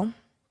as well.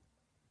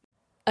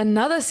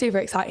 Another super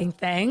exciting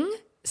thing.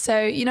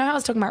 So, you know how I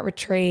was talking about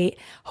retreat,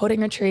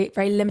 holding retreat,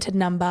 very limited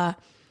number.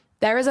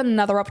 There is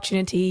another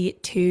opportunity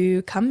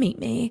to come meet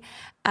me,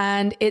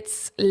 and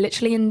it's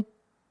literally in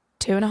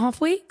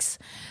 2.5 weeks.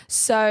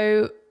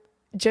 So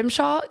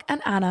Gymshark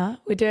and Anna,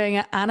 we're doing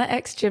an Anna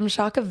X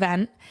Gymshark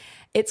event.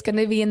 It's going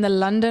to be in the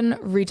London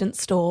Regent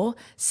store,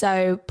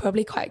 so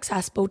probably quite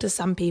accessible to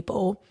some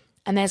people.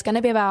 And there's going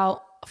to be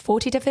about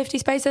 40 to 50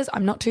 spaces.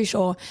 I'm not too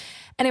sure.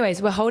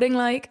 Anyways, we're going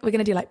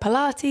to do like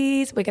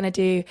Pilates. We're going to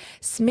do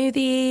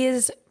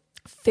smoothies,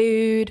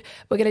 food.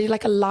 We're going to do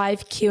like a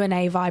live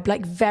Q&A vibe,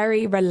 like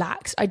very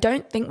relaxed. I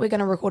don't think we're going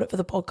to record it for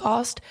the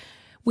podcast.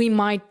 We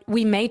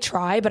may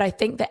try, but I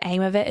think the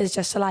aim of it is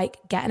just to like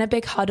get in a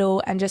big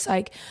huddle and just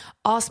like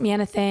ask me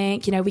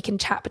anything. You know, we can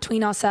chat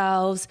between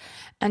ourselves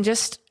and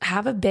just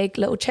have a big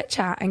little chit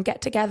chat and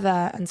get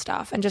together and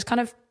stuff. And just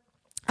kind of,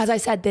 as I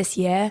said, this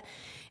year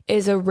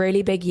is a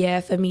really big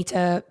year for me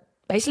to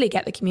basically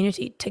get the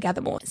community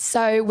together more.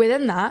 So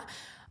within that,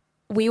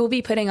 we will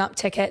be putting up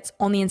tickets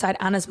on the Inside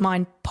Anna's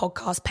Mind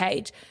podcast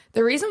page.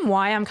 The reason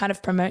why I'm kind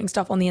of promoting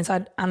stuff on the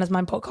Inside Anna's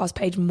Mind podcast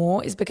page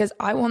more is because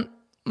I want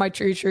my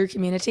true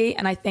community.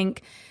 And I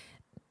think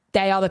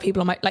they are the people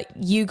on my, like,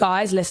 you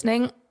guys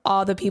listening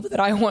are the people that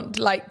I want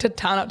like to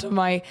turn up to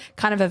my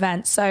kind of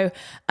event. So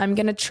I'm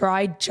going to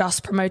try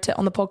just promote it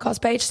on the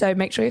podcast page. So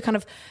make sure you're kind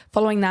of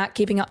following that,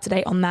 keeping up to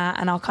date on that.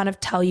 And I'll kind of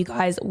tell you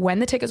guys when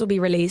the tickets will be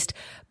released.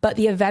 But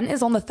the event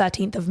is on the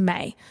 13th of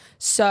May.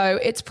 So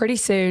it's pretty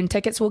soon.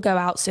 Tickets will go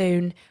out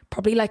soon,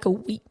 probably like a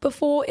week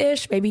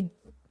before-ish, maybe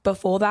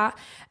before that.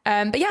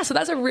 But yeah, so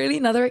that's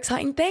another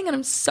exciting thing. And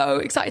I'm so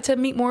excited to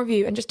meet more of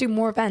you and just do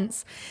more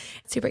events.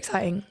 It's super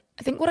exciting.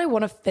 I think what I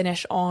want to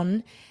finish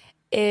on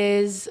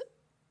is,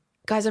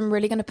 guys, I'm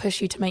really going to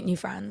push you to make new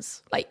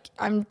friends. Like,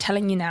 I'm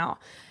telling you now,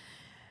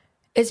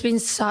 it's been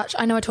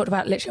I know I talked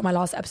about it literally on my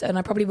last episode, and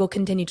I probably will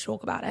continue to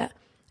talk about it,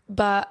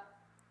 but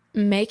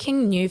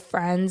making new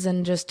friends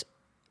and just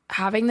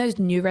having those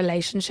new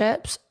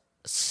relationships,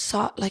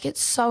 it's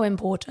so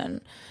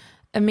important.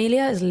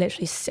 Amelia is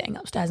literally sitting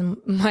upstairs in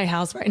my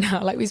house right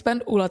now. Like, we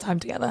spend all our time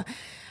together,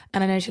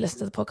 and I know she listens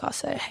to the podcast,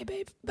 so hey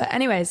babe. But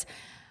anyways,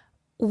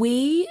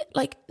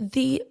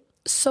 the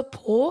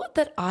support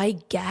that I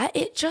get,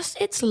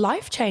 it's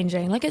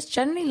life-changing. Like, it's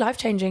genuinely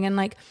life-changing. And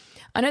like,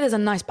 I know there's a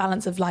nice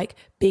balance of like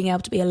being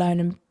able to be alone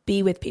and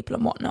be with people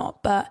and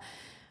whatnot, but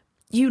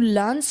you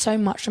learn so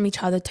much from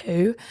each other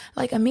too.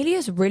 Like,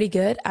 Amelia's really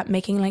good at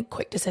making like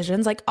quick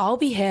decisions. Like, I'll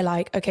be here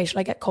like, okay, should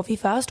I get coffee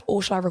first,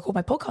 or should I record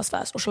my podcast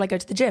first, or should I go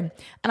to the gym?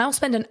 And I'll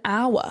spend an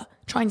hour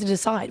trying to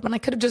decide when I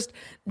could have just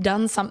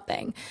done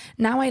something.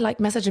 Now I like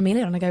message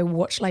Amelia and I go,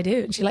 what shall I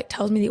do? And she like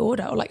tells me the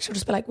order, or like she'll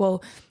just be like,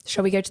 well,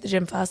 shall we go to the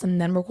gym first and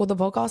then record the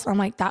podcast? And I'm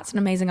like, that's an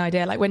amazing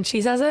idea. Like, when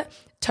she says it,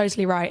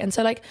 totally right. And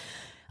so like,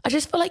 I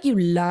just feel like you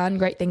learn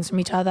great things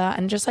from each other,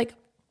 and just like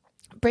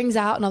brings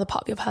out another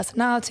part of your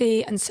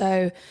personality. And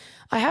so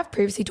I have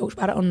previously talked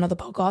about it on another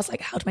podcast,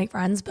 like how to make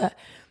friends, but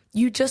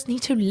you just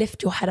need to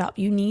lift your head up.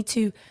 You need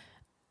to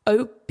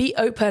be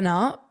open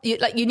up.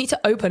 You need to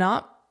open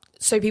up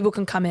so people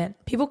can come in.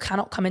 People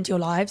cannot come into your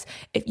lives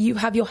if you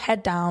have your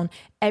head down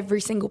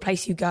every single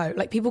place you go.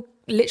 Like, people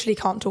literally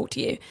can't talk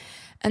to you.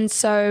 And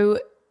so,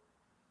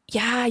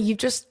 yeah,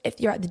 if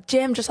you're at the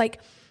gym, just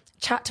like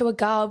chat to a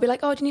girl, be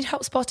like, oh, do you need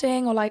help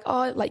spotting? Or like,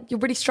 oh, like, you're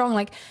really strong.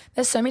 Like,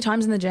 there's so many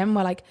times in the gym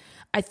where like,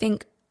 I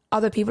think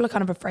other people are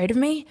kind of afraid of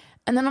me.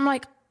 And then I'm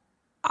like,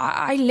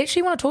 I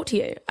literally want to talk to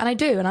you. And I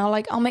do. And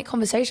I'll make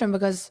conversation,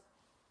 because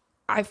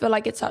I feel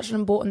like it's such an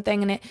important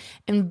thing, and it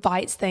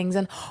invites things.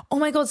 And oh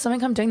my God,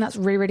 something I'm doing that's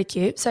really, really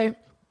cute. So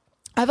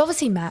I've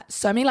obviously met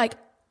so many like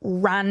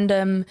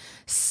random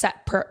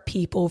separate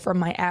people from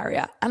my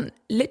area, and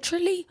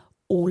literally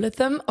all of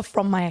them are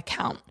from my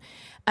account.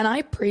 And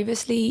I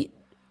previously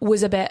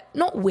was a bit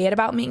not weird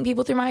about meeting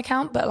people through my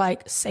account, but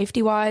like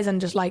safety wise and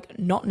just like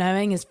not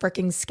knowing is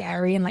freaking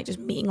scary, and like just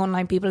meeting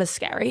online people is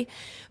scary.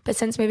 But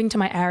since moving to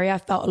my area, I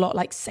felt a lot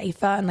like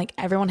safer, and like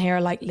everyone here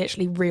are like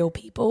literally real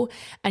people,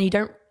 and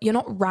you're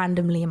not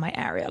randomly in my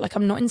area. Like,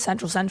 I'm not in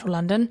central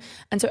London,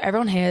 and so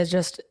everyone here is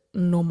just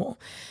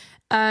normal.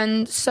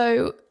 And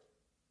so,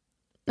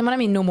 and when I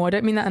mean normal, I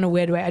don't mean that in a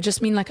weird way. I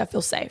just mean like I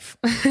feel safe.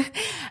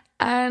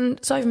 And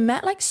so I've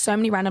met like so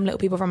many random little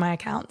people from my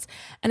accounts,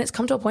 and it's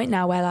come to a point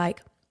now where like,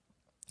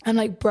 I'm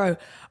like, bro,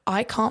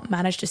 I can't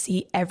manage to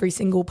see every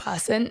single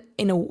person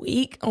in a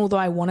week, although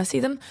I want to see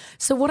them.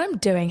 So what I'm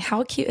doing,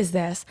 how cute is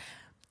this?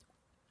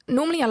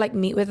 Normally I like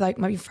meet with like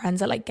maybe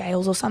friends at like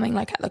Gales or something,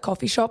 like at the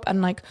coffee shop, and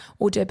like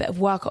we'll do a bit of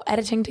work or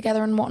editing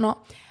together and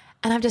whatnot.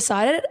 And I've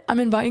decided I'm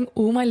inviting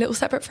all my little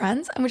separate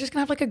friends, and we're just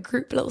gonna have like a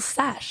group little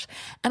sesh.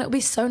 And it'll be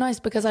so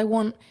nice, because I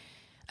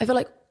feel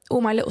like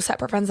all my little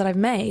separate friends that I've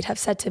made have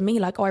said to me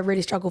like, oh, I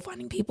really struggle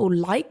finding people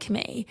like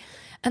me.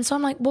 And so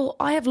I'm like, well,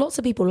 I have lots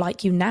of people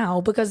like you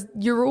now, because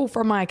you're all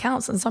from my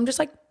accounts. And so I'm just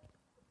like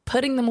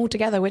putting them all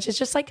together, which is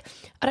just like,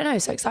 I don't know,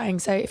 so exciting.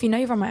 So if you know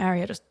you're from my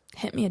area, just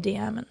hit me a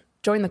DM and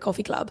join the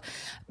coffee club.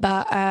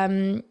 But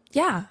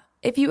yeah,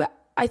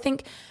 I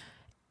think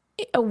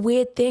a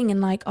weird thing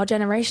in like our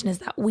generation is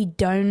that we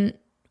don't,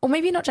 or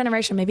maybe not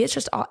generation, maybe it's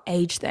just our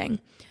age thing,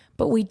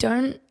 but we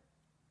don't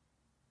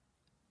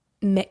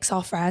mix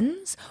our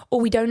friends,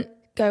 or we don't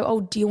go, oh,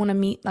 do you want to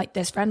meet like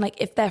this friend?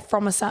 Like, if they're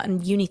from a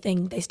certain uni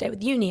thing, they stay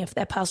with uni. If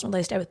they're personal,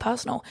 they stay with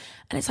personal.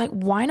 And it's like,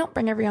 why not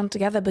bring everyone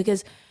together?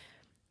 Because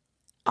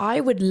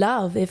I would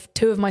love if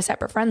two of my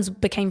separate friends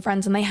became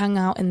friends and they hang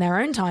out in their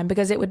own time,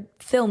 because it would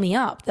fill me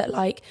up that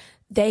like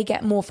they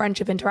get more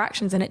friendship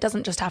interactions, and it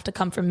doesn't just have to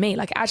come from me.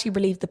 Like, it actually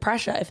relieves the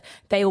pressure if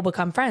they all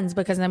become friends,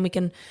 because then we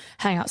can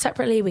hang out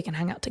separately, we can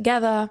hang out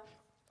together.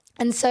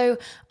 And so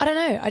I don't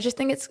know, I just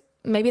think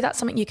maybe that's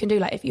something you can do.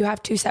 Like, if you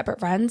have two separate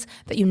friends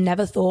that you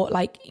never thought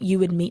like you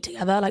would meet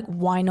together, like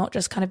why not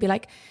just kind of be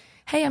like,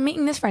 hey, I'm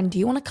meeting this friend, do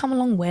you want to come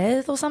along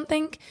with, or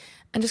something?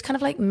 And just kind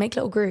of like make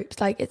little groups.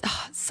 Like, it's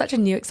such a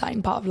new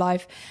exciting part of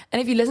life.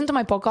 And if you listen to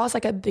my podcast,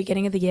 like at the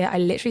beginning of the year, I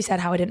literally said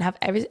how I didn't have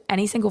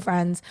any single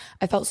friends.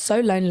 I felt so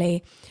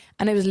lonely,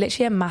 and it was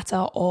literally a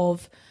matter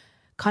of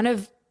kind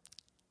of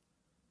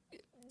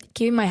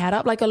keeping my head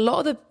up. Like, a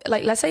lot of the,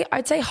 like,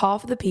 I'd say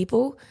half of the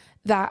people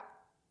that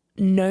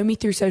know me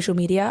through social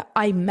media,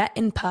 I met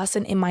in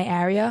person in my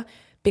area,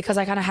 because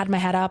I kind of had my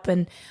head up,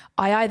 and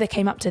I either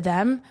came up to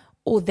them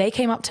or they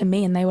came up to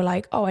me and they were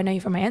like, oh, I know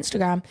you from my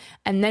Instagram.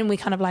 And then we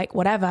kind of like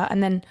whatever.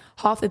 And then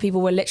half the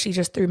people were literally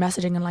just through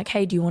messaging and like,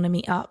 hey, do you want to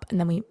meet up? And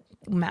then we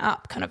met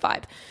up kind of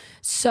vibe.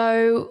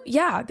 So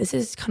yeah, this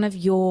is kind of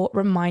your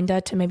reminder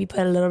to maybe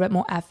put a little bit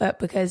more effort,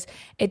 because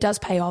it does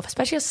pay off,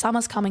 especially as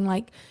summer's coming.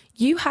 Like,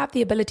 you have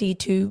the ability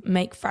to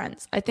make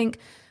friends. I think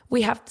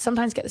we have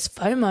sometimes get this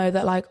FOMO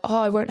that like,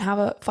 oh, I won't have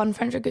a fun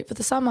friendship group for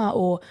the summer,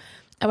 or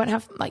I won't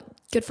have like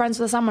good friends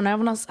for the summer and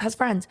everyone else has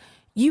friends.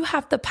 You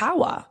have the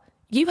power.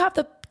 You have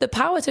the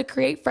power to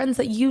create friends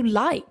that you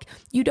like.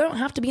 You don't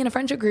have to be in a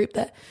friendship group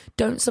that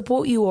don't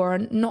support you or are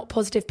not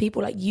positive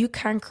people. Like, you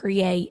can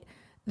create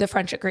the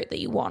friendship group that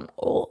you want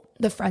or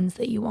the friends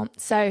that you want.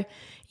 So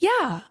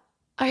yeah,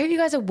 I hope you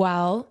guys are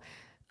well.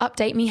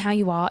 Update me how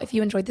you are. If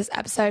you enjoyed this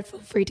episode, feel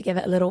free to give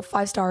it a little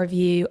 5-star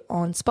review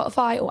on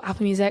Spotify or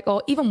Apple Music,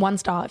 or even 1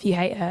 star if you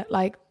hate it,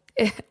 like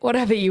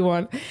whatever you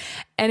want.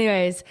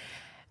 Anyways,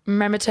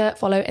 remember to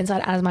follow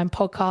Inside Anna's Mind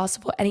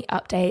podcast for any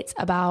updates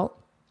about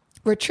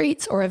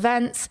retreats or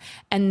events,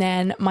 and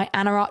then my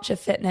Anna Archer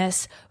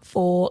Fitness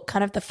for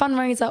kind of the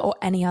fundraiser or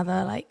any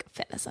other like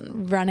fitness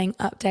and running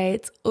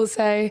updates.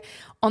 Also,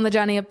 on the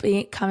journey of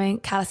becoming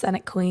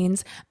calisthenic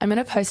queens, I'm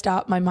going to post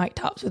up my mic'd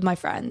ups with my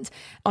friends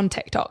on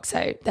TikTok.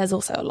 So there's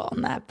also a lot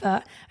on there,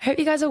 but I hope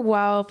you guys are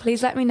well.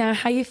 Please let me know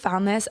how you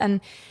found this.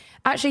 And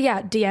actually,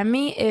 yeah, DM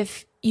me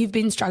if you've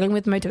been struggling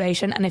with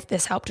motivation and if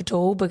this helped at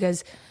all,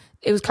 because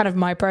it was kind of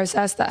my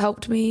process that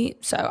helped me.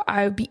 So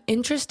I would be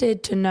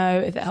interested to know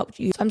if it helped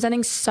you. So I'm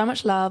sending so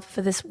much love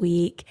for this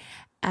week,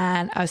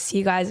 and I'll see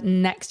you guys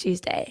next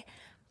Tuesday.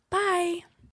 Bye.